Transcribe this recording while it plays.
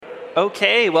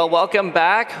Okay, well, welcome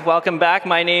back. Welcome back.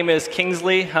 My name is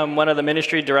Kingsley. I'm one of the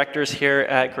ministry directors here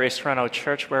at Grace Toronto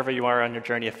Church. Wherever you are on your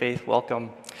journey of faith, welcome.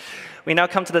 We now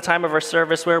come to the time of our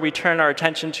service where we turn our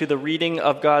attention to the reading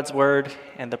of God's Word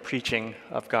and the preaching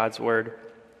of God's Word.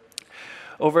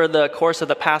 Over the course of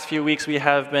the past few weeks, we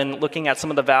have been looking at some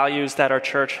of the values that our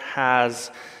church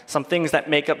has, some things that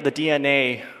make up the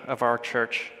DNA of our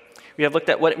church. We have looked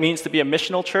at what it means to be a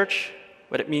missional church,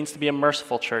 what it means to be a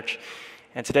merciful church,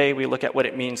 and today we look at what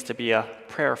it means to be a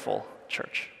prayerful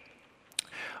church.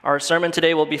 Our sermon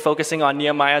today will be focusing on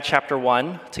Nehemiah chapter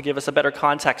 1. To give us a better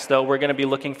context, though, we're going to be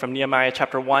looking from Nehemiah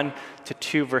chapter 1 to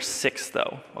 2, verse 6,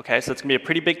 though. Okay, so it's going to be a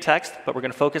pretty big text, but we're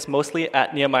going to focus mostly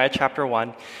at Nehemiah chapter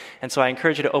 1. And so I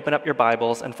encourage you to open up your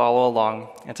Bibles and follow along,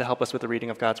 and to help us with the reading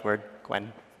of God's Word,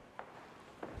 Gwen.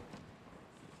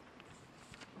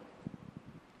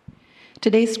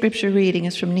 Today's scripture reading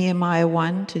is from Nehemiah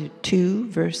 1 to 2,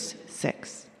 verse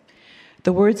 6.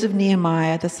 The words of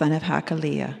Nehemiah, the son of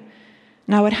Hakaliah.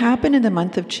 Now it happened in the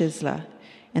month of Chislev,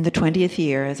 in the 20th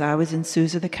year, as I was in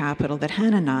Susa the capital, that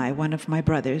Hanani, one of my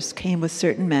brothers, came with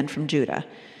certain men from Judah.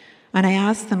 And I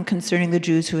asked them concerning the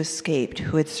Jews who escaped,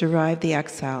 who had survived the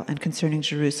exile, and concerning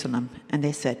Jerusalem. And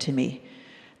they said to me,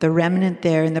 the remnant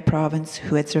there in the province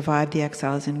who had survived the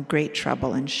exile is in great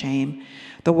trouble and shame.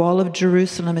 The wall of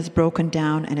Jerusalem is broken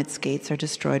down, and its gates are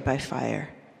destroyed by fire.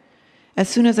 As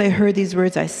soon as I heard these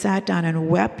words, I sat down and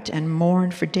wept and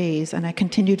mourned for days, and I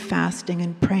continued fasting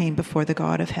and praying before the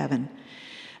God of heaven.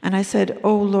 And I said,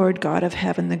 O Lord God of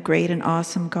heaven, the great and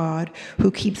awesome God,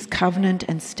 who keeps covenant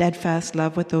and steadfast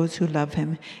love with those who love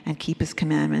him and keep his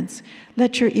commandments,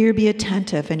 let your ear be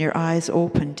attentive and your eyes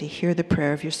open to hear the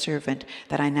prayer of your servant,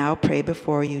 that I now pray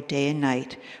before you day and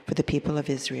night for the people of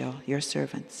Israel, your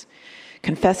servants.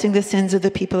 Confessing the sins of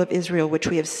the people of Israel, which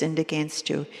we have sinned against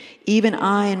you. Even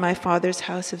I and my father's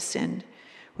house have sinned.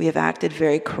 We have acted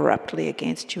very corruptly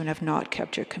against you and have not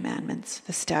kept your commandments,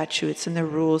 the statutes and the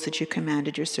rules that you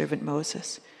commanded your servant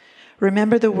Moses.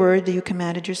 Remember the word that you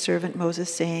commanded your servant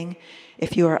Moses, saying,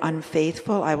 if you are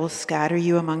unfaithful, I will scatter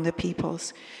you among the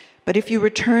peoples. But if you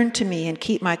return to me and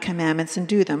keep my commandments and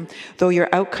do them, though your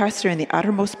outcasts are in the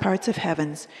uttermost parts of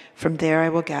heavens, from there I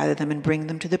will gather them and bring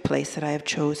them to the place that I have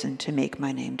chosen to make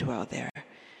my name dwell there.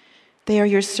 They are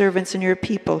your servants and your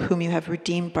people, whom you have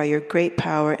redeemed by your great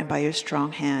power and by your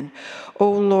strong hand.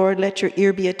 O Lord, let your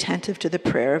ear be attentive to the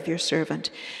prayer of your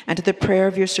servant, and to the prayer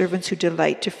of your servants who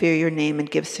delight to fear your name, and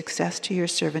give success to your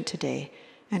servant today,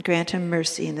 and grant him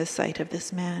mercy in the sight of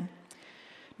this man.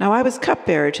 Now I was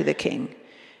cupbearer to the king.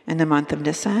 In the month of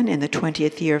Nisan, in the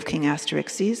 20th year of King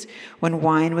Astaxerxes, when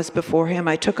wine was before him,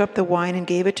 I took up the wine and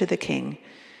gave it to the king.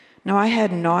 Now I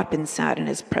had not been sad in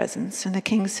his presence, and the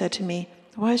king said to me,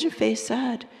 why is your face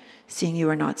sad, seeing you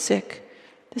are not sick?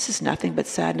 This is nothing but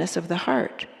sadness of the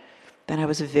heart. Then I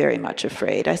was very much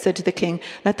afraid. I said to the king,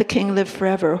 let the king live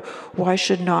forever. Why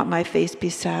should not my face be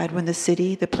sad when the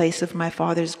city, the place of my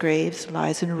father's graves,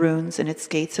 lies in ruins and its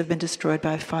gates have been destroyed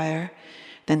by fire?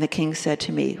 Then the king said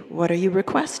to me, what are you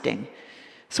requesting?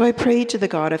 So I prayed to the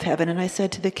God of heaven, and I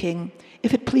said to the king,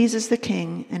 if it pleases the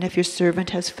king, and if your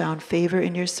servant has found favor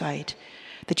in your sight,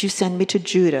 that you send me to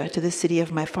Judah, to the city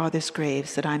of my father's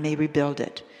graves, that I may rebuild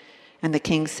it. And the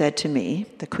king said to me,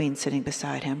 the queen sitting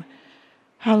beside him,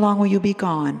 how long will you be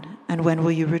gone, and when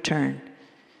will you return?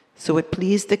 So it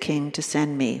pleased the king to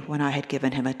send me when I had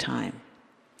given him a time.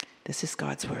 This is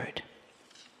God's word.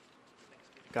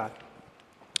 God.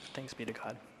 Thanks be to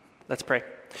God. Let's pray.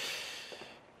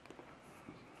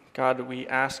 God, we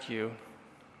ask you,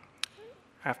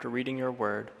 after reading your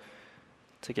word,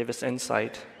 to give us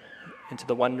insight into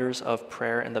the wonders of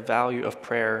prayer and the value of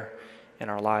prayer in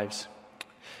our lives.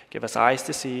 Give us eyes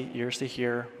to see, ears to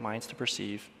hear, minds to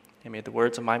perceive, and may the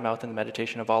words of my mouth and the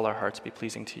meditation of all our hearts be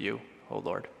pleasing to you, O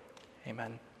Lord.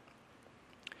 Amen.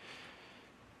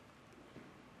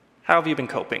 How have you been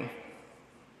coping?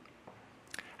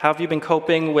 How have you been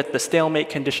coping with the stalemate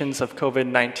conditions of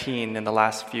COVID-19 in the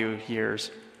last few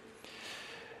years?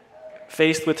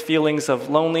 Faced with feelings of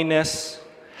loneliness,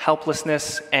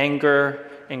 helplessness, anger,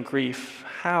 and grief,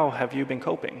 how have you been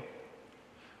coping?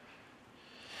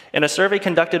 In a survey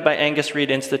conducted by Angus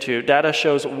Reid Institute, data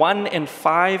shows 1 in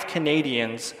 5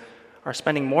 Canadians are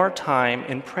spending more time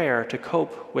in prayer to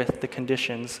cope with the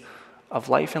conditions of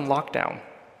life in lockdown.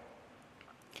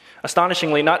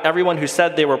 Astonishingly, not everyone who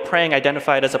said they were praying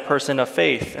identified as a person of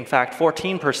faith. In fact,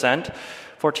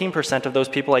 14% of those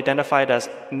people identified as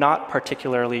not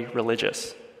particularly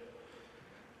religious.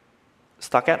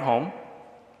 Stuck at home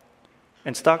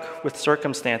and stuck with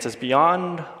circumstances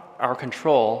beyond our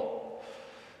control,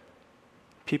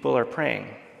 people are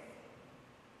praying.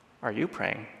 Are you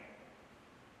praying?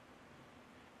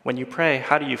 When you pray,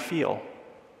 how do you feel?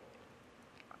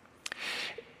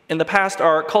 In the past,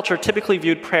 our culture typically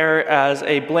viewed prayer as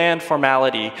a bland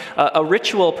formality, a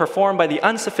ritual performed by the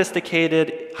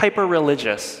unsophisticated,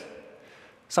 hyper-religious.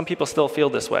 Some people still feel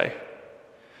this way.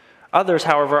 Others,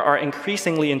 however, are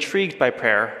increasingly intrigued by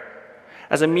prayer.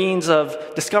 As a means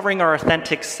of discovering our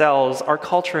authentic selves, our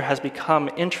culture has become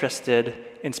interested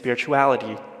in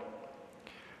spirituality.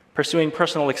 Pursuing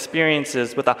personal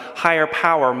experiences with a higher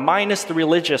power, minus the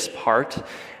religious part,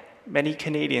 many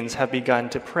Canadians have begun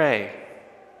to pray.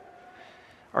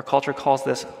 Our culture calls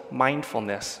this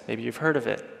mindfulness. Maybe you've heard of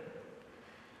it.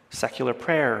 Secular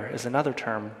prayer is another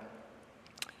term.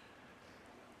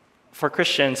 For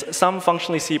Christians, some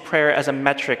functionally see prayer as a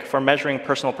metric for measuring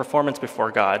personal performance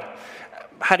before God.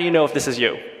 How do you know if this is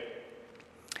you?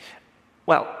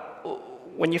 Well,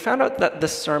 when you found out that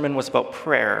this sermon was about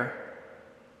prayer,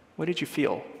 what did you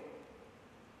feel?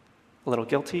 A little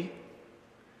guilty?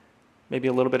 Maybe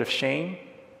a little bit of shame?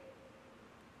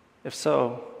 If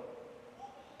so,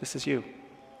 this is you.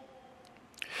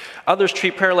 Others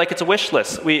treat prayer like it's a wish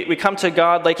list. We come to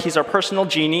God like he's our personal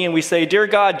genie, and we say, "Dear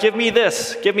God, give me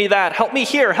this, give me that, help me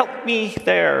here, help me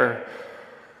there."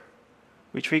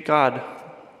 We treat God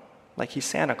like he's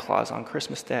Santa Claus on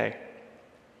Christmas Day.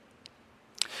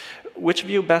 Which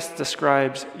view best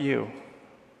describes you?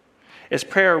 Is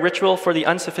prayer a ritual for the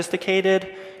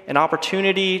unsophisticated, an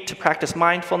opportunity to practice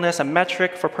mindfulness, a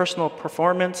metric for personal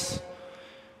performance,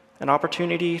 an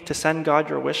opportunity to send God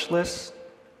your wish list?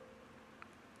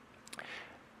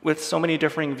 With so many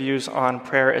differing views on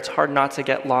prayer, it's hard not to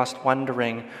get lost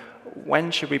wondering,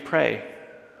 when should we pray?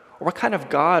 Or what kind of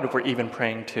God we're even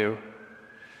praying to?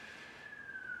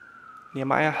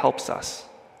 Nehemiah helps us.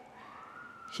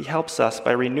 He helps us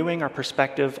by renewing our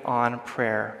perspective on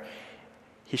prayer.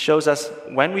 He shows us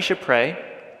when we should pray,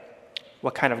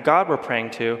 what kind of God we're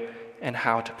praying to, and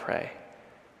how to pray.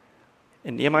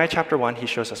 In Nehemiah chapter 1, he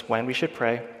shows us when we should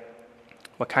pray,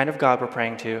 what kind of God we're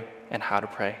praying to, and how to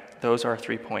pray. Those are our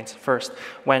 3 points. First,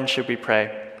 when should we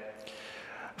pray?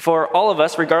 For all of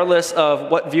us, regardless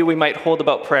of what view we might hold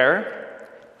about prayer,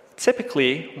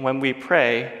 typically when we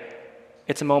pray,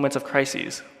 it's in moments of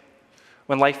crises,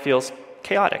 when life feels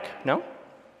chaotic, no?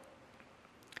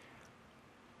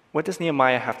 What does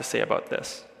Nehemiah have to say about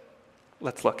this?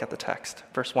 Let's look at the text,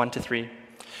 verse 1 to 3.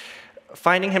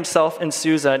 Finding himself in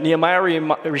Susa, Nehemiah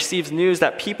receives news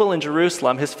that people in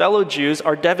Jerusalem, his fellow Jews,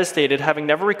 are devastated, having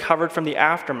never recovered from the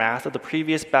aftermath of the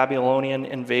previous Babylonian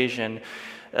invasion.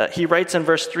 He writes in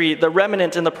verse 3, "The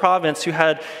remnant in the province who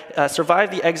had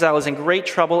survived the exile is in great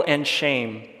trouble and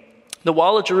shame. The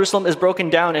wall of Jerusalem is broken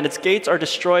down, and its gates are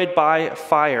destroyed by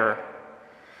fire."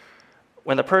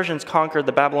 When the Persians conquered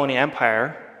the Babylonian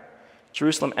Empire,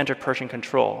 Jerusalem entered Persian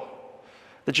control.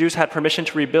 The Jews had permission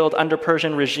to rebuild under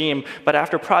Persian regime, but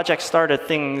after project started,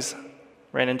 things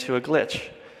ran into a glitch.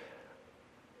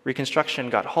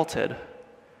 Reconstruction got halted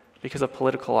because of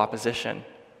political opposition.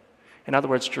 In other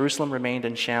words, Jerusalem remained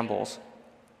in shambles.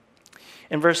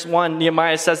 In verse 1,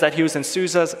 Nehemiah says that he was in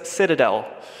Susa's citadel.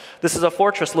 This is a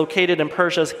fortress located in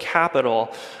Persia's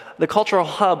capital, the cultural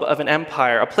hub of an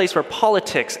empire, a place where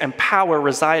politics and power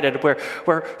resided,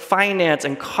 where finance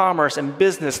and commerce and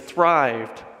business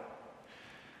thrived.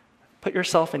 Put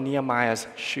yourself in Nehemiah's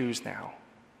shoes now.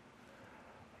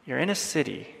 You're in a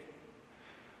city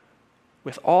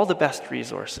with all the best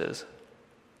resources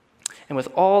and with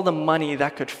all the money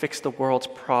that could fix the world's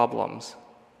problems,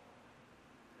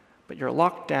 but you're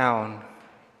locked down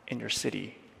in your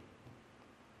city.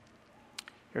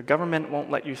 Your government won't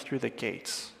let you through the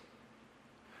gates.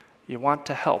 You want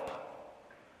to help,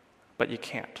 but you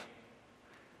can't.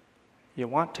 You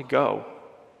want to go,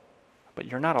 but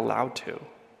you're not allowed to.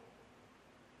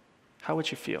 How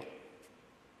would you feel?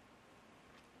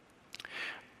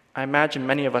 I imagine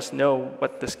many of us know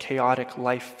what this chaotic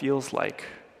life feels like.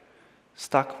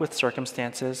 Stuck with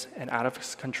circumstances and out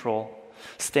of control,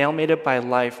 stalemated by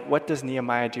life. What does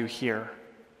Nehemiah do here?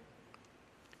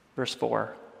 Verse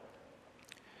 4.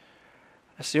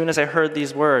 "As soon as I heard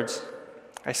these words,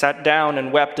 I sat down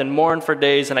and wept and mourned for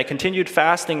days, and I continued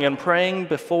fasting and praying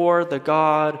before the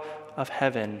God of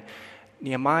heaven."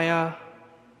 Nehemiah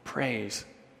prays.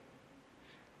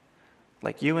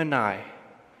 Like you and I,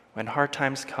 when hard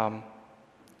times come,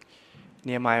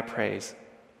 Nehemiah prays.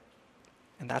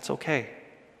 And that's okay.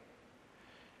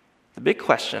 The big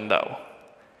question, though,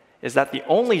 is that the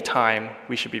only time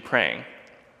we should be praying?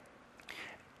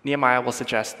 Nehemiah will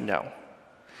suggest no.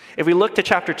 If we look to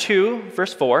chapter 2,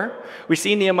 verse 4, we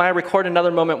see Nehemiah record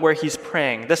another moment where he's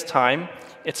praying. This time,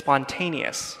 it's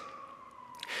spontaneous.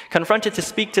 Confronted to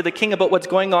speak to the king about what's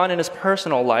going on in his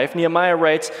personal life, Nehemiah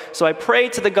writes, "So I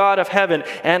prayed to the God of heaven,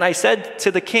 and I said to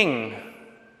the king,"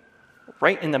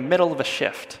 right in the middle of a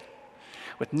shift,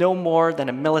 with no more than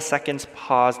a millisecond's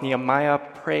pause, Nehemiah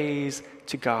prays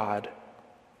to God.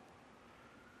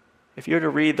 If you were to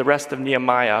read the rest of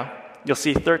Nehemiah, you'll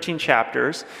see 13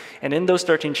 chapters, and in those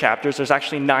 13 chapters, there's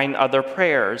actually 9 other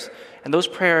prayers. And those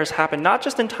prayers happen not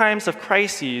just in times of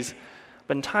crises,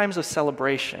 but in times of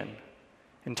celebration,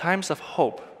 in times of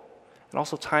hope, and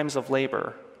also times of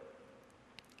labor.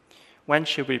 When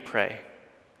should we pray?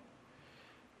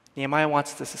 Nehemiah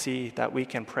wants us to see that we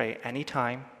can pray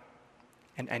anytime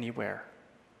and anywhere.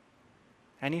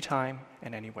 Anytime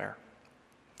and anywhere.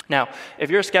 Now, if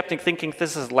you're a skeptic thinking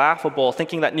this is laughable,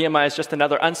 thinking that Nehemiah is just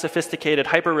another unsophisticated,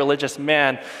 hyper-religious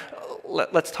man,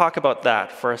 let's talk about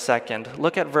that for a second.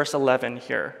 Look at verse 11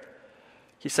 here.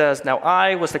 He says, "Now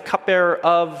I was the cupbearer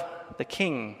of the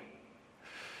king."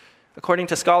 According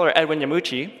to scholar Edwin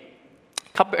Yamuchi,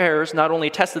 cupbearers not only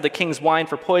tested the king's wine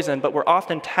for poison, but were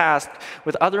often tasked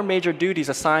with other major duties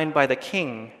assigned by the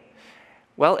king.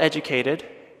 Well-educated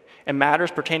in matters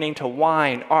pertaining to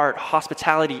wine, art,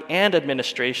 hospitality, and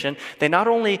administration, they not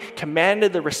only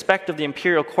commanded the respect of the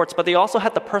imperial courts, but they also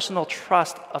had the personal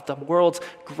trust of the world's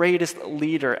greatest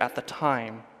leader at the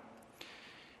time.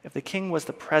 If the king was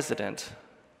the president,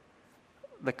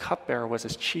 the cupbearer was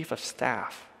his chief of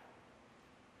staff.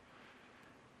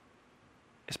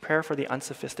 Is prayer for the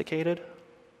unsophisticated?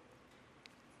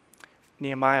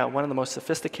 Nehemiah, one of the most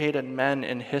sophisticated men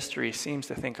in history, seems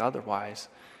to think otherwise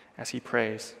as he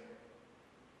prays.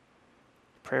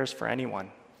 Prayers for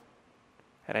anyone,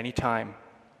 at any time,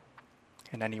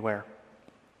 and anywhere.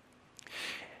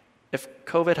 If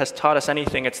COVID has taught us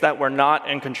anything, it's that we're not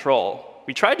in control.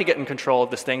 We tried to get in control of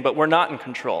this thing, but we're not in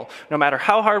control. No matter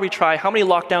how hard we try, how many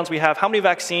lockdowns we have, how many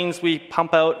vaccines we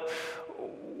pump out,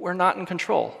 we're not in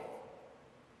control.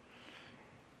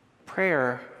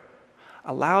 Prayer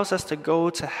allows us to go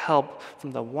to help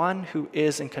from the one who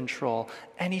is in control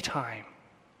anytime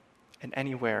and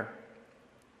anywhere.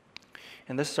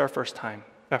 And this is our first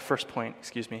point.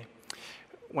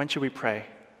 When should we pray?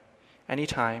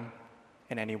 Anytime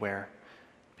and anywhere,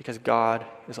 because God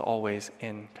is always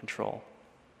in control.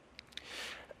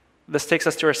 This takes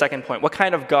us to our second point. What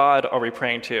kind of God are we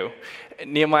praying to?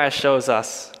 Nehemiah shows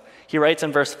us. He writes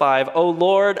in verse 5, "O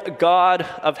Lord God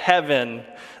of heaven,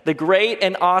 the great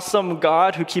and awesome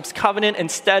God who keeps covenant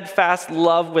and steadfast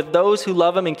love with those who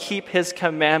love him and keep his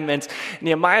commandments."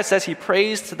 Nehemiah says he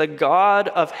prays to the God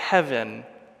of heaven,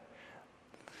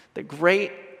 the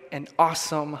great and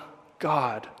awesome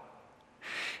God.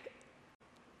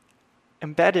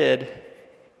 Embedded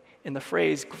in the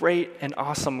phrase great and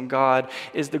awesome God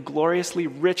is the gloriously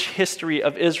rich history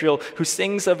of Israel, who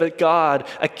sings of a God,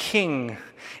 a king.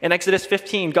 In Exodus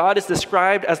 15, God is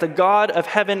described as the God of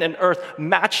heaven and earth,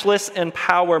 matchless in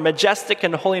power, majestic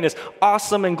in holiness,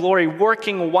 awesome in glory,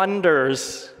 working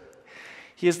wonders.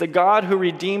 He is the God who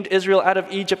redeemed Israel out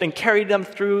of Egypt and carried them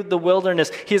through the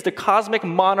wilderness. He is the cosmic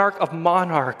monarch of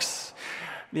monarchs,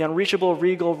 the unreachable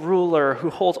regal ruler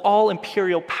who holds all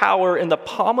imperial power in the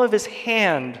palm of his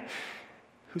hand,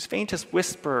 whose faintest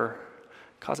whisper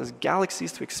causes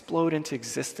galaxies to explode into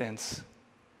existence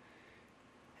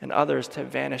and others to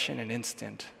vanish in an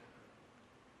instant.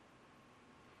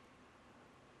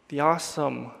 The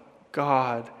awesome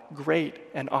God, great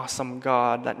and awesome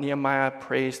God that Nehemiah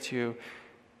prays to,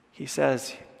 he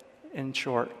says, in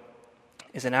short,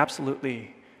 is an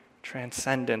absolutely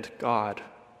transcendent God.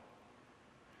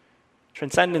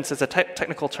 Transcendence is a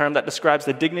technical term that describes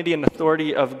the dignity and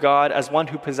authority of God as one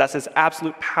who possesses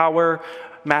absolute power,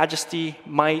 majesty,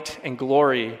 might, and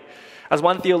glory. As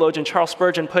one theologian, Charles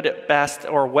Spurgeon, put it best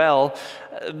or well,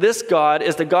 this God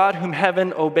is the God whom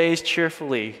heaven obeys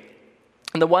cheerfully,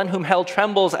 and the one whom hell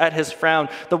trembles at his frown,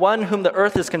 the one whom the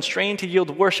earth is constrained to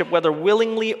yield worship, whether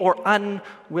willingly or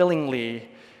unwillingly.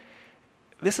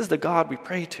 This is the God we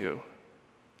pray to.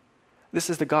 This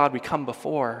is the God we come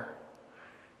before.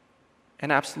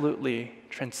 An absolutely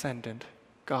transcendent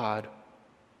God.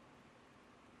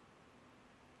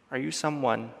 Are you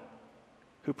someone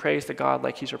who prays to God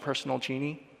like he's your personal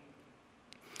genie?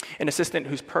 An assistant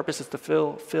whose purpose is to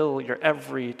fill your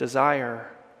every desire?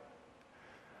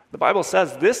 The Bible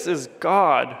says this is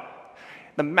God,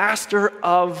 the master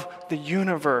of the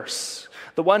universe,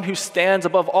 the one who stands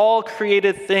above all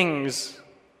created things.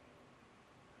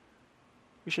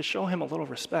 We should show him a little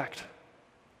respect.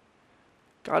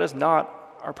 God is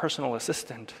not our personal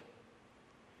assistant.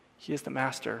 He is the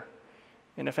master.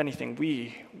 And if anything,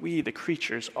 we the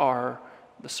creatures, are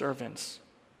the servants.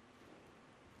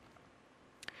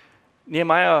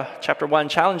 Nehemiah chapter 1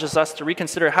 challenges us to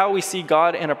reconsider how we see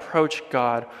God and approach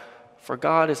God, for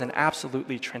God is an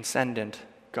absolutely transcendent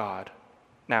God.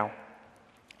 Now,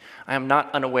 I'm not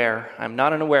unaware.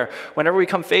 Whenever we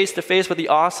come face to face with the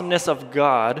awesomeness of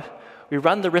God, we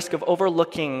run the risk of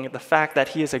overlooking the fact that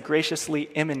He is a graciously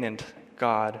immanent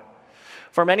God.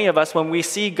 For many of us, when we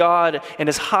see God in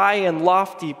His high and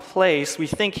lofty place, we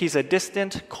think He's a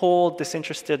distant, cold,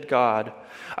 disinterested God,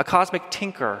 a cosmic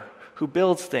tinker who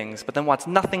builds things but then wants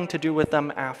nothing to do with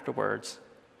them afterwards.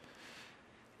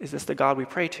 Is this the God we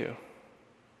pray to?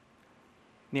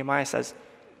 Nehemiah says,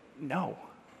 no.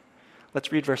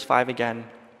 Let's read verse 5 again.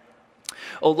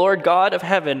 O Lord God of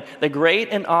heaven, the great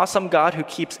and awesome God who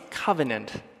keeps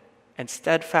covenant and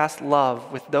steadfast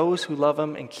love with those who love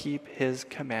Him and keep His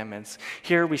commandments.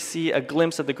 Here we see a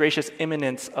glimpse of the gracious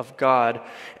immanence of God.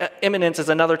 Immanence is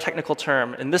another technical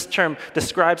term, and this term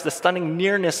describes the stunning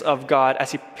nearness of God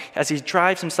as He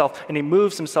drives Himself and He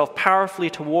moves Himself powerfully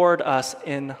toward us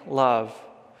in love.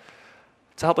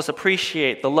 To help us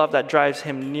appreciate the love that drives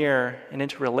Him near and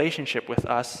into relationship with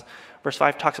us, verse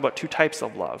 5 talks about two types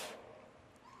of love.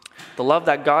 The love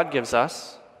that God gives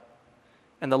us,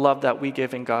 and the love that we give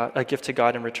to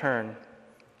God in return.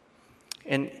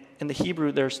 In the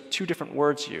Hebrew, there's two different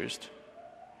words used.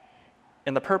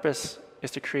 And the purpose is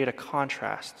to create a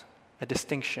contrast, a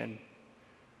distinction.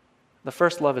 The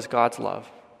first love is God's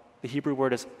love. The Hebrew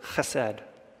word is chesed.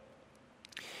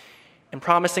 In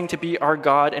promising to be our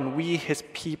God and we His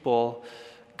people,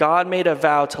 God made a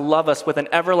vow to love us with an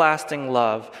everlasting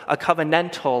love, a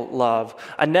covenantal love,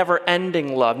 a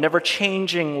never-ending love,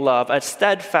 never-changing love, a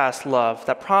steadfast love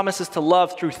that promises to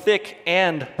love through thick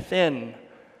and thin.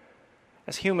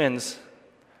 As humans,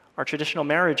 our traditional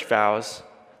marriage vows,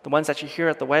 the ones that you hear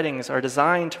at the weddings, are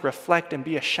designed to reflect and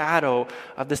be a shadow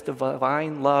of this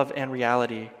divine love and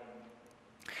reality.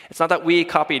 It's not that we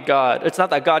copied God. It's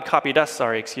not that God copied us,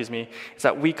 It's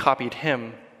that we copied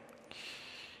Him.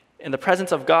 In the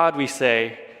presence of God, we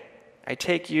say, I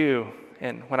take you.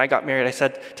 And when I got married, I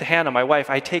said to Hannah, my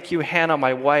wife, I take you, Hannah,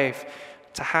 my wife,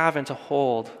 to have and to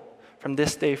hold from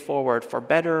this day forward, for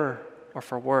better or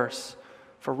for worse,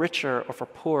 for richer or for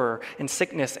poorer, in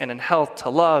sickness and in health,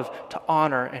 to love, to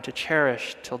honor, and to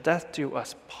cherish, till death do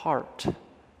us part.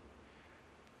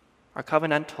 Our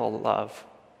covenantal love,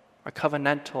 our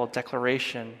covenantal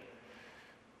declaration,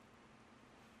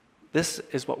 this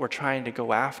is what we're trying to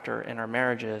go after in our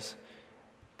marriages.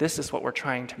 This is what we're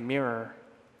trying to mirror.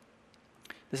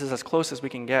 This is as close as we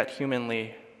can get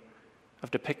humanly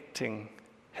of depicting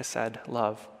Hesed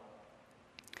love.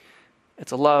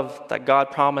 It's a love that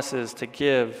God promises to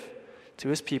give to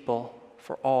His people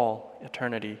for all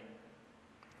eternity.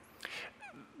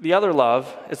 The other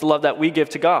love is the love that we give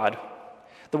to God.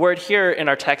 The word here in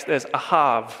our text is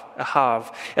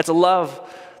ahav. It's a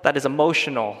love that is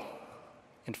emotional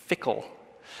and fickle,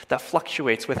 that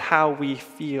fluctuates with how we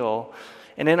feel.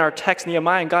 And in our text,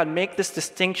 Nehemiah and God make this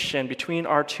distinction between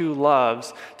our two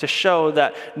loves to show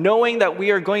that knowing that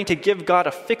we are going to give God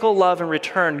a fickle love in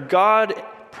return, God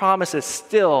promises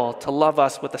still to love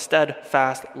us with a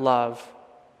steadfast love.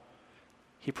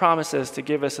 He promises to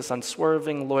give us this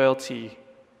unswerving loyalty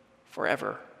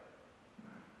forever.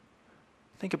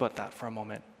 Think about that for a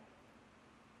moment.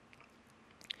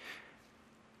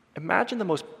 Imagine the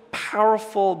most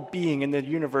powerful being in the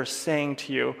universe saying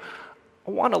to you,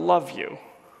 I want to love you.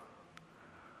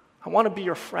 I want to be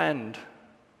your friend.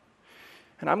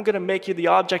 And I'm going to make you the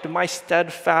object of my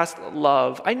steadfast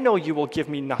love. I know you will give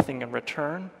me nothing in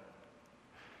return.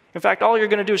 In fact, all you're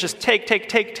going to do is just take,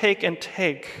 and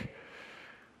take.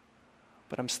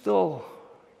 But I'm still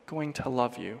going to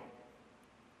love you.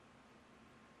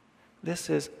 This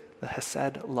is the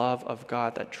Hesed love of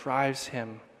God that drives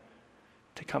Him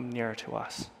to come near to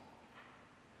us.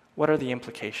 What are the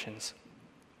implications?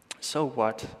 So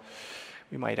what,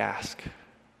 we might ask.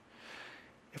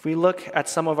 If we look at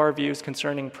some of our views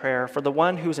concerning prayer, for the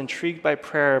one who's intrigued by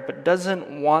prayer but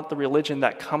doesn't want the religion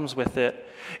that comes with it,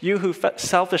 you who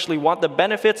selfishly want the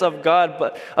benefits of God,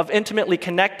 but of intimately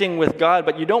connecting with God,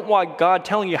 but you don't want God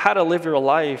telling you how to live your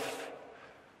life,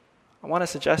 I want to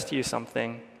suggest to you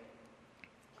something.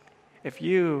 If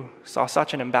you saw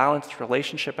such an imbalanced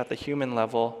relationship at the human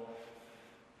level,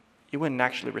 you wouldn't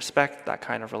actually respect that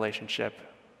kind of relationship.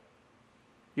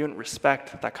 You wouldn't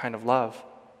respect that kind of love.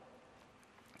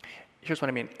 Here's what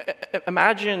I mean.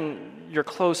 Imagine your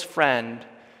close friend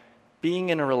being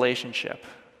in a relationship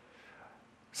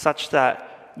such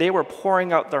that they were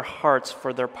pouring out their hearts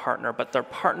for their partner, but their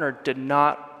partner did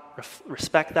not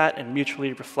respect that and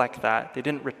mutually reflect that. They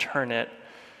didn't return it.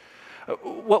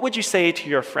 What would you say to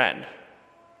your friend?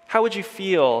 How would you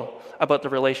feel about the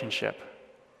relationship?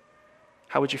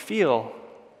 How would you feel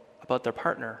about their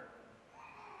partner?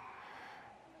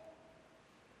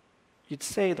 You'd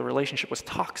say the relationship was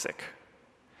toxic.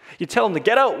 You'd tell them to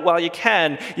get out while you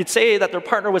can. You'd say that their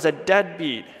partner was a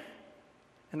deadbeat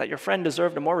and that your friend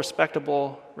deserved a more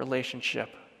respectable relationship,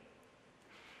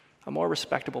 a more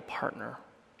respectable partner.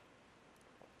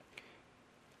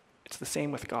 It's the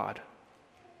same with God.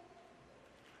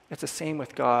 It's the same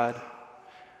with God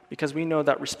because we know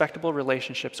that respectable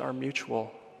relationships are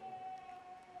mutual.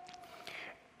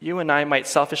 You and I might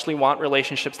selfishly want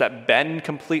relationships that bend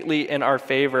completely in our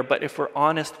favor, but if we're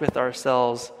honest with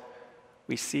ourselves,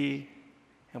 we see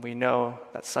and we know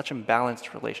that such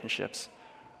imbalanced relationships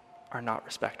are not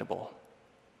respectable.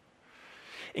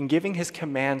 In giving his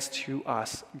commands to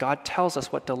us, God tells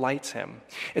us what delights him.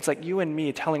 It's like you and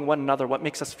me telling one another what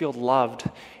makes us feel loved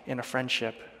in a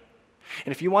friendship.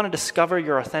 And if you want to discover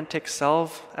your authentic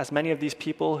self, as many of these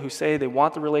people who say they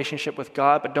want the relationship with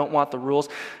God but don't want the rules,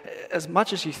 as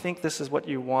much as you think this is what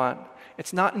you want,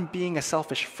 it's not in being a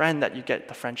selfish friend that you get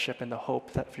the friendship and the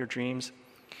hope of your dreams.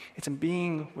 It's in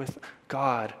being with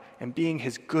God and being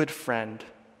his good friend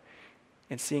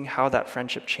and seeing how that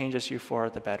friendship changes you for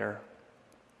the better.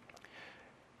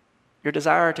 Your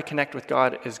desire to connect with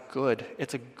God is good.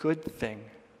 It's a good thing.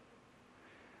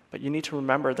 But you need to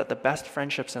remember that the best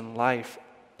friendships in life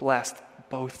bless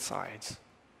both sides.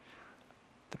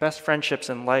 The best friendships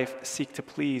in life seek to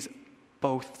please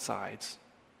both sides.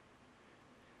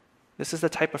 This is the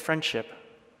type of friendship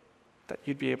that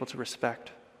you'd be able to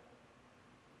respect.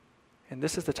 And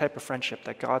this is the type of friendship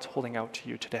that God's holding out to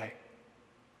you today.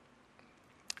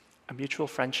 A mutual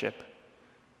friendship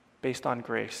based on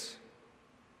grace,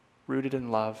 rooted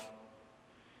in love,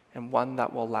 and one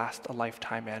that will last a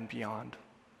lifetime and beyond.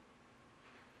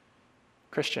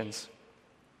 Christians,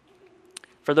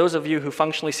 for those of you who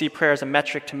functionally see prayer as a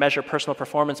metric to measure personal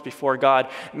performance before God,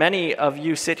 many of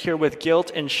you sit here with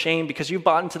guilt and shame because you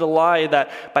bought into the lie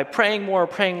that by praying more or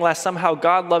praying less, somehow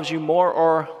God loves you more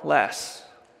or less.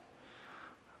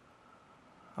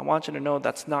 I want you to know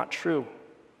that's not true.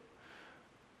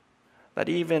 That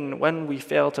even when we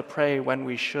fail to pray when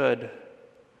we should,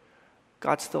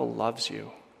 God still loves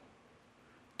you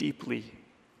deeply,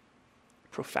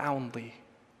 profoundly.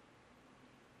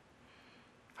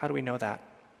 How do we know that?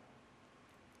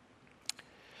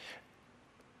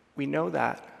 We know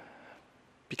that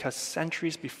because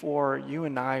centuries before you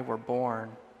and I were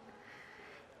born,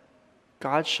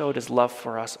 God showed his love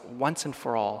for us once and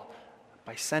for all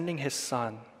by sending his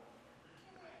Son,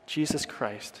 Jesus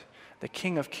Christ, the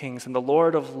King of Kings and the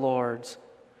Lord of Lords,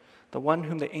 the one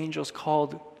whom the angels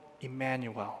called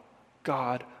Emmanuel,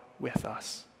 God with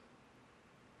us.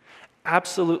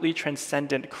 Absolutely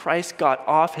transcendent, Christ got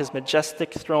off his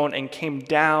majestic throne and came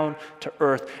down to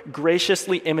earth,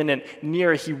 graciously immanent,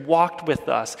 near. He walked with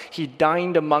us, he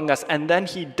dined among us, and then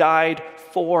he died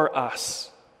for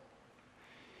us.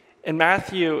 In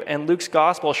Matthew and Luke's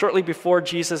gospel, shortly before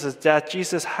Jesus' death,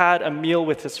 Jesus had a meal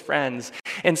with his friends.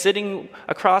 And sitting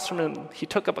across from him, he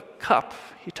took up a cup.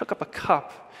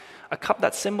 A cup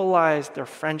that symbolized their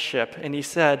friendship. And he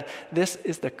said, "This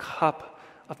is the cup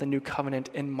of the new covenant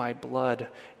in my blood.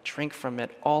 Drink from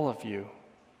it, all of you."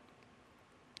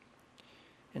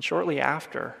 And shortly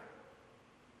after,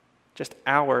 just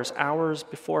hours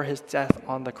before his death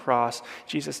on the cross,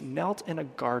 Jesus knelt in a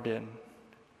garden.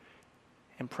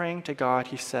 And praying to God,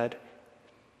 he said,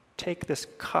 "Take this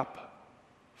cup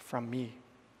from me,"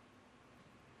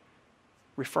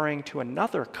 referring to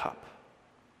another cup.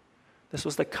 This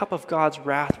was the cup of God's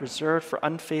wrath reserved for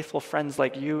unfaithful friends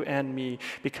like you and me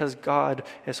because God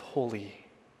is holy.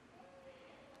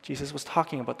 Jesus was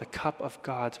talking about the cup of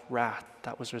God's wrath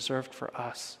that was reserved for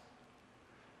us.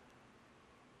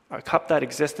 A cup that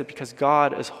existed because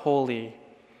God is holy,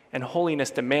 and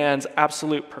holiness demands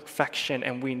absolute perfection,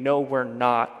 and we know we're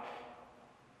not,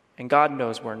 and God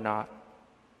knows we're not.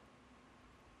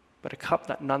 But a cup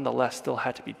that nonetheless still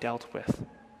had to be dealt with.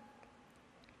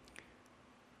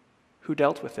 Who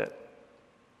dealt with it?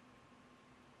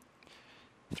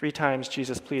 3 times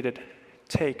Jesus pleaded,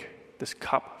 "Take this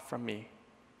cup from me."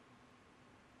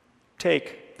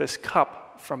 "Take this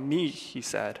cup from me," he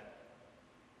said.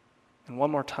 And one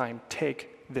more time,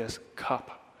 "Take this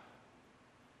cup."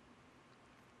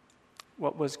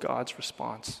 What was God's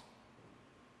response?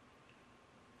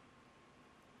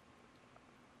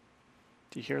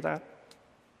 Do you hear that?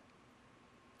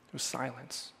 It was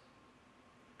silence.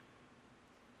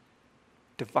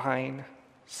 Divine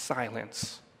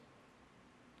silence.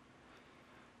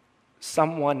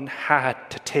 Someone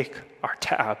had to take our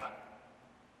tab.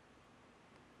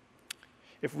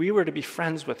 If we were to be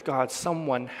friends with God,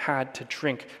 someone had to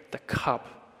drink the cup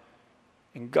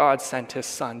And God sent his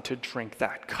son to drink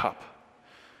that cup.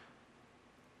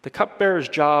 The cupbearer's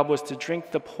job was to drink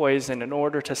the poison in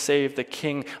order to save the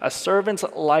king, a servant's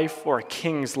life for a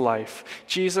king's life.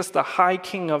 Jesus, the high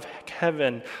king of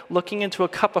heaven, looking into a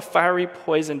cup of fiery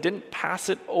poison, didn't pass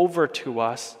it over to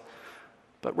us,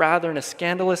 but rather in a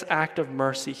scandalous act of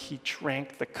mercy, he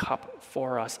drank the cup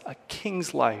for us, a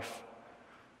king's life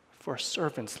for a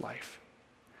servant's life,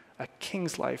 a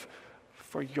king's life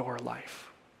for your life.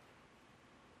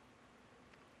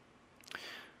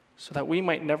 So that we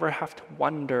might never have to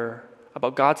wonder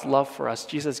about God's love for us,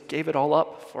 Jesus gave it all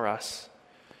up for us.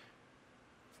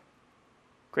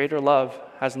 Greater love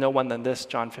has no one than this,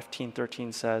 John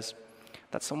 15:13 says,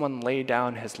 that someone lay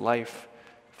down his life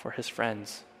for his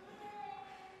friends.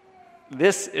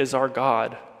 This is our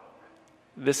God.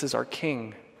 This is our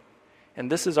King.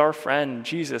 And this is our friend,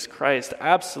 Jesus Christ,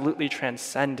 absolutely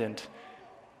transcendent,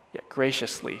 yet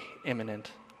graciously immanent.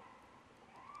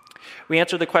 We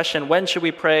answered the question, when should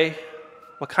we pray?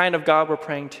 What kind of God we're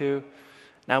praying to?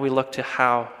 Now we look to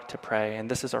how to pray, and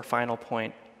this is our final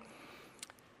point.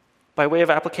 By way of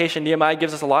application, Nehemiah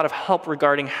gives us a lot of help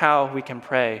regarding how we can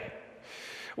pray.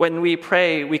 When we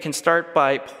pray, we can start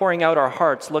by pouring out our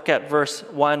hearts. Look at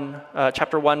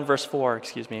chapter 1, verse 4,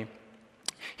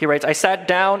 He writes, I sat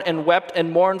down and wept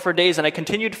and mourned for days, and I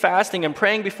continued fasting and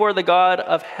praying before the God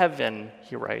of heaven,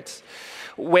 he writes.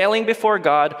 Wailing before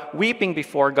God, weeping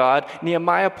before God,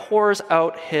 Nehemiah pours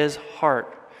out his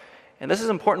heart. And this is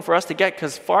important for us to get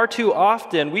because far too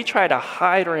often we try to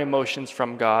hide our emotions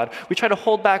from God. We try to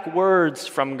hold back words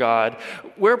from God.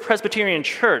 We're a Presbyterian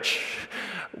church.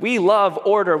 We love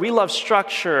order. We love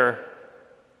structure.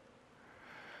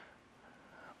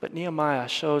 But Nehemiah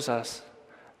shows us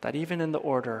that even in the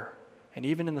order and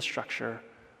even in the structure,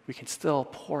 we can still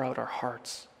pour out our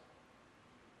hearts.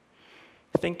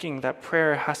 Thinking that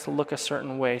prayer has to look a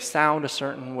certain way, sound a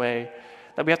certain way,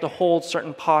 that we have to hold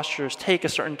certain postures, take a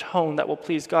certain tone that will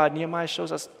please God. Nehemiah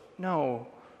shows us, no.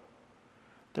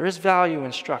 There is value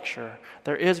in structure.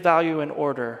 There is value in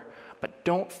order, but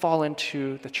don't fall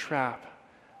into the trap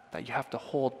that you have to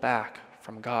hold back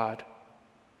from God.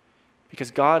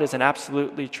 Because God is an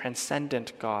absolutely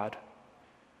transcendent God.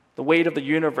 The weight of the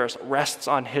universe rests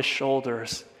on his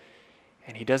shoulders,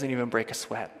 and he doesn't even break a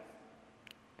sweat.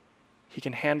 He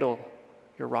can handle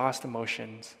your rawest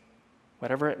emotions,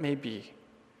 whatever it may be.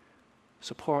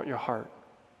 So pour out your heart.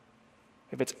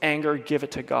 If it's anger, give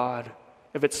it to God.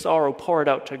 If it's sorrow, pour it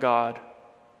out to God.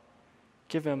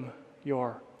 Give him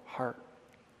your heart.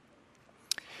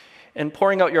 In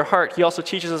pouring out your heart, he also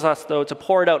teaches us, though, to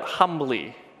pour it out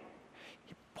humbly.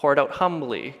 Pour it out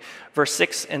humbly. Verse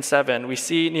 6 and 7, we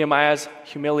see Nehemiah's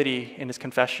humility in his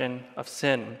confession of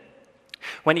sin.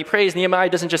 When he prays,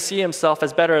 Nehemiah doesn't just see himself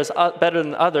as better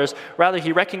than others. Rather,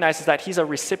 he recognizes that he's a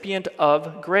recipient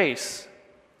of grace.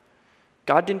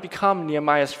 God didn't become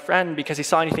Nehemiah's friend because he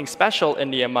saw anything special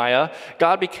in Nehemiah.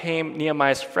 God became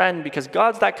Nehemiah's friend because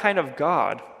God's that kind of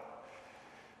God.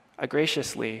 A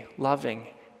graciously loving,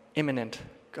 immanent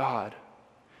God.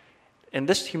 And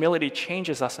this humility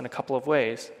changes us in a couple of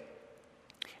ways.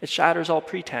 It shatters all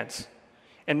pretense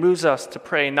and moves us to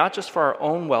pray not just for our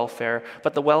own welfare,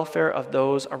 but the welfare of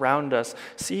those around us.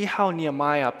 See how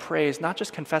Nehemiah prays, not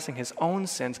just confessing his own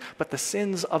sins, but the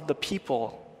sins of the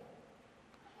people.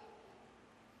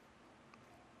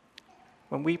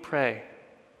 When we pray,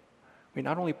 we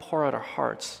not only pour out our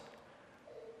hearts,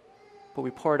 but we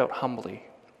pour it out humbly.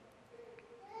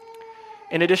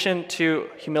 In addition to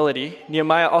humility,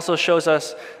 Nehemiah also shows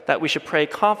us that we should pray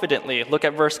confidently. Look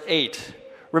at verse 8.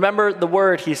 Remember the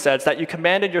word, he says, that you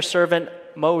commanded your servant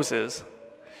Moses.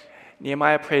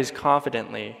 Nehemiah prays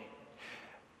confidently.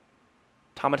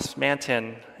 Thomas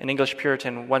Manton, an English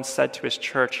Puritan, once said to his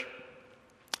church,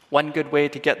 one good way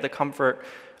to get the comfort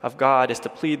of God is to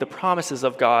plead the promises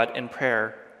of God in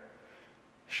prayer.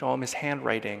 Show him his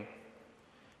handwriting.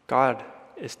 God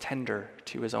is tender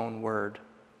to his own word.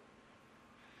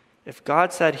 If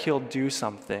God said he'll do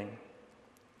something,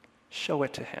 show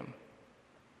it to him,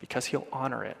 because he'll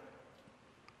honor it.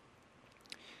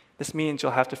 This means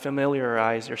you'll have to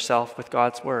familiarize yourself with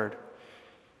God's word.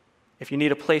 If you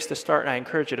need a place to start, I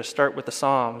encourage you to start with the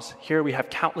Psalms. Here we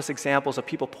have countless examples of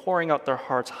people pouring out their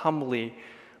hearts humbly,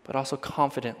 but also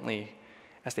confidently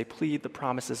as they plead the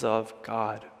promises of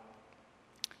God.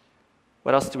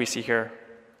 What else do we see here?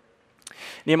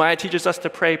 Nehemiah teaches us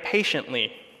to pray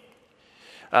patiently.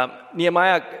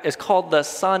 Nehemiah is called the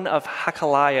son of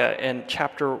Hakaliah in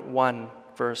chapter 1,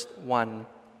 verse 1.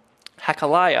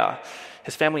 Hakaliah,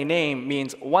 his family name,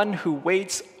 means one who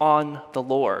waits on the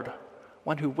Lord.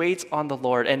 one who waits on the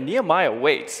Lord. And Nehemiah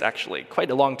waits, actually,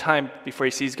 quite a long time before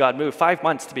he sees God move, 5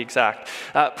 months to be exact,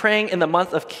 praying in the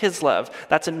month of Kislev.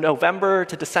 That's in November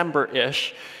to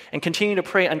December-ish, and continue to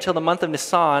pray until the month of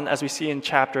Nisan, as we see in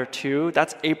chapter 2.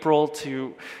 That's April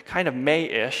to kind of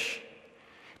May-ish.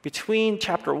 Between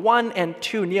chapter 1 and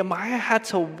 2, Nehemiah had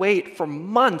to wait for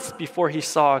months before he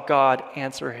saw God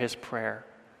answer his prayer.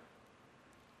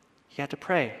 He had to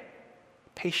pray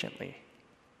patiently.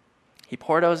 He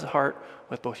poured out his heart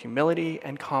with both humility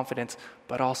and confidence,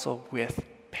 but also with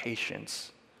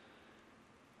patience.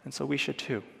 And so we should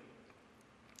too.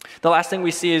 The last thing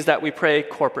we see is that we pray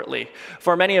corporately.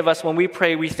 For many of us, when we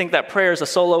pray, we think that prayer is a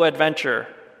solo adventure.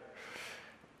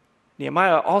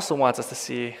 Nehemiah also wants us to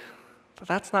see that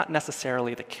that's not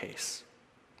necessarily the case.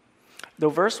 Though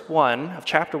verse 1 of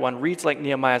chapter 1 reads like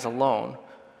Nehemiah is alone,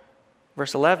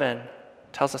 verse 11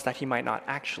 tells us that he might not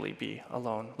actually be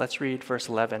alone. Let's read verse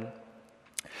 11.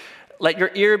 Let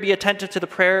your ear be attentive to the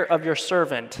prayer of your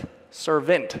servant,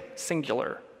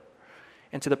 singular,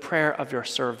 and to the prayer of your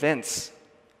servants,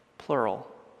 plural,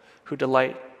 who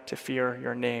delight to fear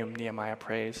your name, Nehemiah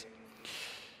prays.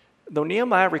 Though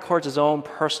Nehemiah records his own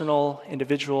personal,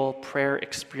 individual prayer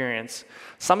experience,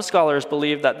 some scholars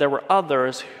believe that there were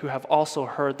others who have also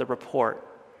heard the report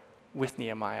with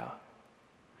Nehemiah.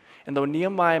 And though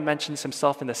Nehemiah mentions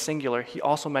himself in the singular, he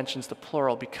also mentions the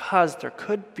plural because there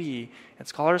could be, and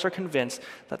scholars are convinced,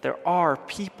 that there are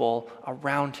people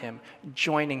around him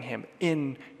joining him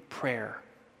in prayer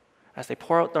as they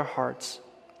pour out their hearts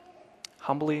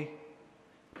humbly,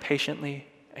 patiently,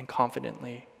 and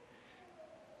confidently.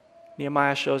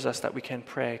 Nehemiah shows us that we can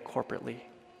pray corporately.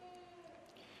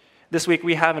 This week,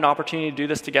 we have an opportunity to do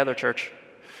this together, church.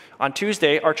 On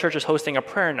Tuesday, our church is hosting a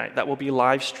prayer night that will be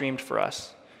live streamed for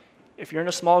us. If you're in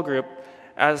a small group,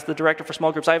 as the director for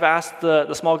small groups, I've asked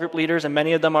the small group leaders, and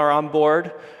many of them are on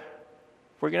board.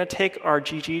 We're going to take our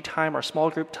GG time, our small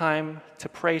group time, to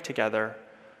pray together,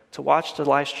 to watch the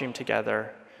live stream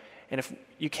together. And if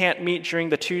you can't meet during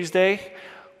the Tuesday,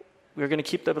 we're going to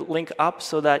keep the link up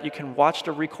so that you can watch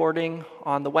the recording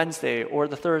on the Wednesday or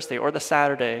the Thursday or the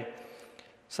Saturday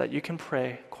so that you can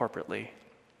pray corporately.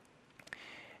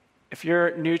 If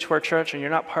you're new to our church and you're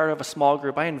not part of a small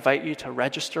group, I invite you to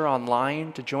register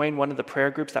online to join one of the prayer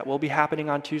groups that will be happening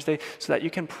on Tuesday so that you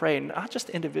can pray not just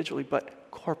individually, but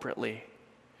corporately.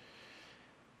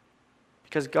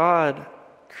 Because God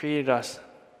created us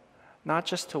not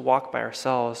just to walk by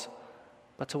ourselves,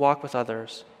 but to walk with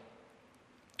others.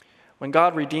 When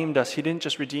God redeemed us, He didn't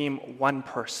just redeem one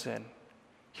person,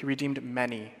 He redeemed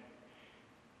many.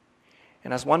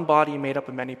 And as one body made up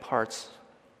of many parts,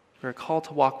 we are called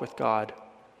to walk with God,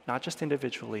 not just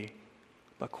individually,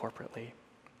 but corporately.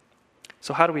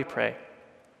 So how do we pray?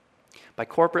 By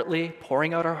corporately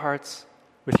pouring out our hearts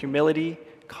with humility,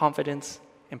 confidence,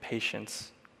 and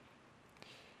patience.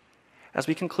 As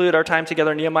we conclude our time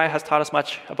together, Nehemiah has taught us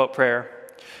much about prayer,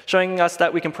 showing us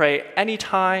that we can pray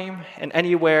anytime and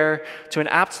anywhere to an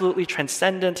absolutely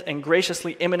transcendent and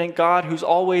graciously immanent God who's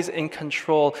always in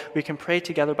control. We can pray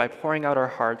together by pouring out our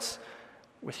hearts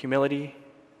with humility,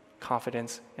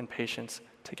 confidence, and patience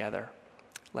together.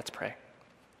 Let's pray.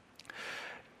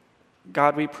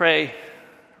 God, we pray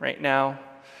right now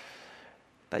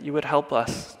that you would help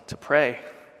us to pray.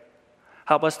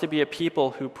 Help us to be a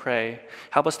people who pray.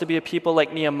 Help us to be a people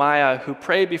like Nehemiah who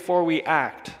pray before we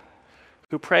act,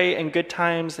 who pray in good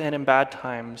times and in bad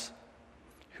times,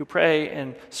 who pray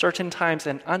in certain times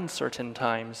and uncertain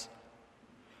times.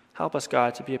 Help us,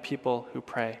 God, to be a people who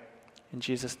pray. In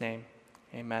Jesus' name,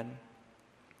 amen.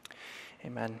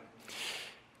 Amen.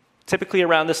 Typically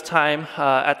around this time,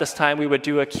 at this time, we would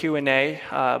do a Q&A,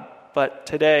 but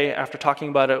today, after talking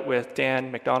about it with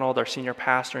Dan McDonald, our senior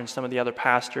pastor, and some of the other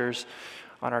pastors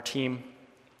on our team,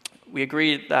 we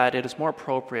agreed that it is more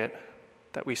appropriate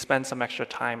that we spend some extra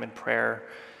time in prayer,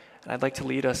 and I'd like to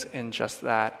lead us in just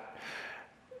that.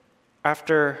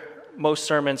 After most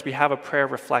sermons, we have a prayer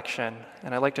reflection,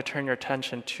 and I'd like to turn your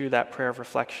attention to that prayer of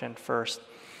reflection first.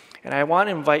 And I want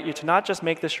to invite you to not just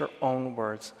make this your own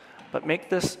words, but make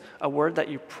this a word that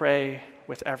you pray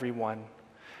with everyone.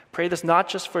 Pray this not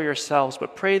just for yourselves,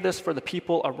 but pray this for the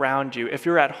people around you. If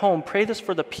you're at home, pray this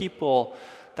for the people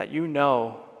that you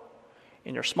know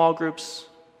in your small groups,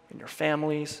 in your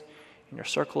families, in your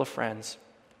circle of friends.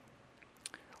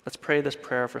 Let's pray this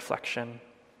prayer of reflection.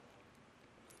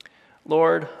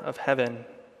 Lord of heaven,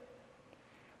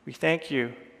 we thank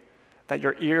you that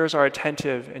your ears are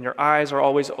attentive and your eyes are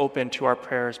always open to our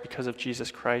prayers because of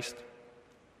Jesus Christ.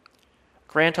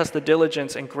 Grant us the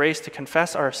diligence and grace to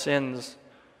confess our sins,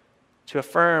 to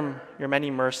affirm your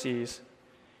many mercies,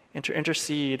 and to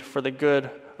intercede for the good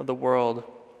of the world.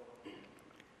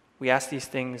 We ask these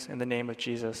things in the name of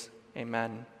Jesus.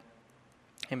 Amen.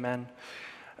 Amen.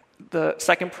 The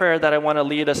second prayer that I want to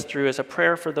lead us through is a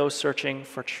prayer for those searching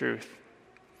for truth.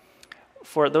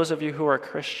 For those of you who are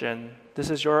Christian, this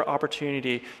is your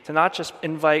opportunity to not just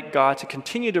invite God to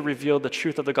continue to reveal the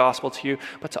truth of the gospel to you,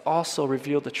 but to also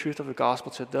reveal the truth of the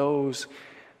gospel to those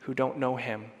who don't know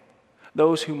him,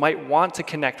 those who might want to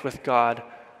connect with God,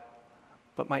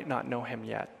 but might not know him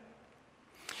yet.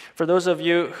 For those of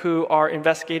you who are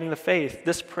investigating the faith,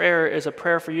 this prayer is a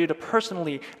prayer for you to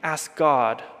personally ask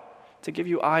God to give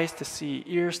you eyes to see,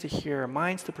 ears to hear,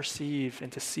 minds to perceive,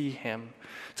 and to see him,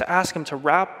 to ask him to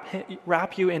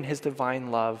wrap you in his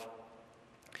divine love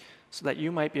so that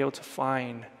you might be able to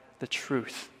find the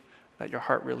truth that your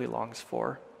heart really longs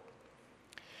for.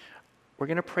 We're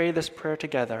going to pray this prayer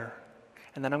together,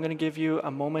 and then I'm going to give you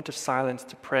a moment of silence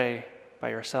to pray by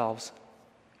yourselves.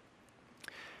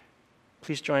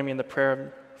 Please join me in the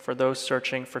prayer for those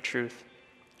searching for truth.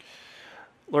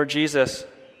 Lord Jesus,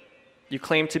 you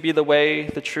claim to be the way,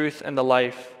 the truth, and the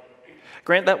life.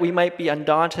 Grant that we might be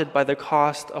undaunted by the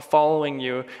cost of following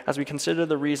you as we consider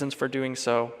the reasons for doing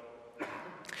so.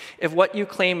 If what you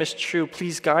claim is true,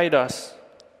 please guide us,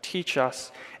 teach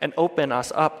us, and open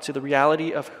us up to the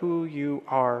reality of who you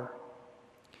are.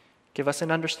 Give us an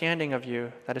understanding of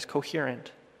you that is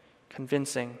coherent,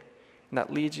 convincing, and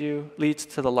that leads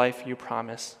to the life you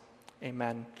promise.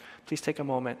 Amen. Please take a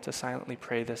moment to silently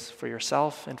pray this for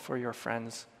yourself and for your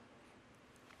friends.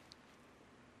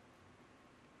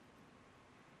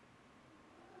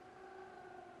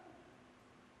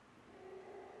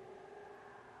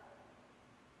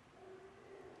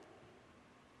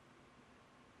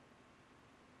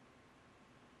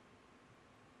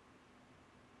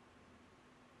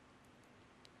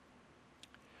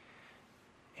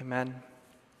 Amen.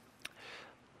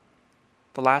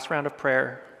 The last round of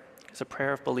prayer is a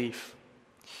prayer of belief.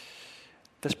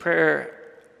 This prayer,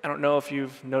 I don't know if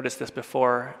you've noticed this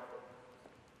before,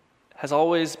 has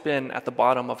always been at the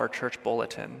bottom of our church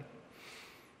bulletin.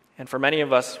 And for many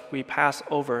of us, we pass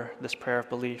over this prayer of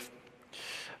belief.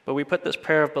 But we put this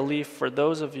prayer of belief for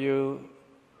those of you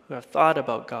who have thought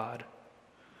about God,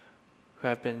 who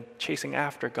have been chasing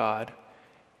after God,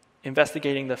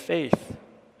 investigating the faith.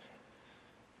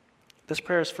 This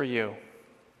prayer is for you.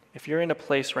 If you're in a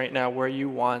place right now where you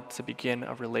want to begin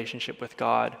a relationship with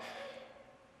God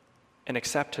and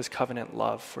accept his covenant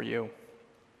love for you.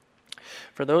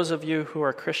 For those of you who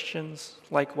are Christians,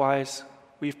 likewise,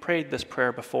 we've prayed this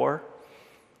prayer before.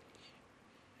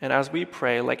 And as we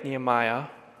pray, like Nehemiah,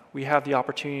 we have the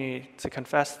opportunity to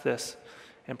confess this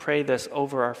and pray this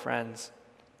over our friends,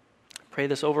 pray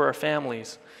this over our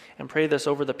families, and pray this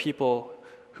over the people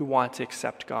who want to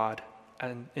accept God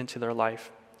and into their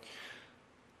life.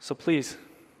 So please,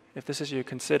 if this is you,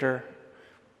 consider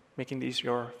making these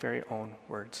your very own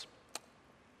words.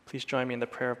 Please join me in the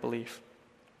prayer of belief.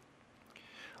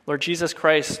 Lord Jesus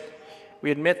Christ,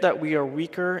 we admit that we are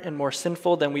weaker and more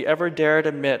sinful than we ever dared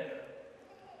admit,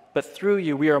 but through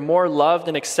you we are more loved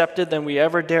and accepted than we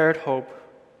ever dared hope.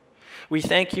 We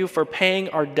thank you for paying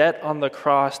our debt on the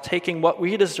cross, taking what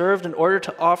we deserved in order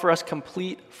to offer us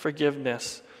complete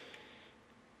forgiveness.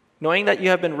 Knowing that you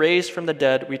have been raised from the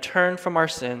dead, we turn from our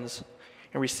sins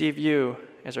and receive you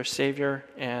as our Savior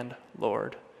and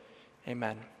Lord.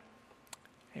 Amen.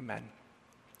 Amen.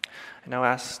 I now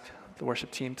ask the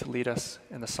worship team to lead us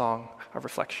in the song of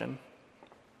reflection.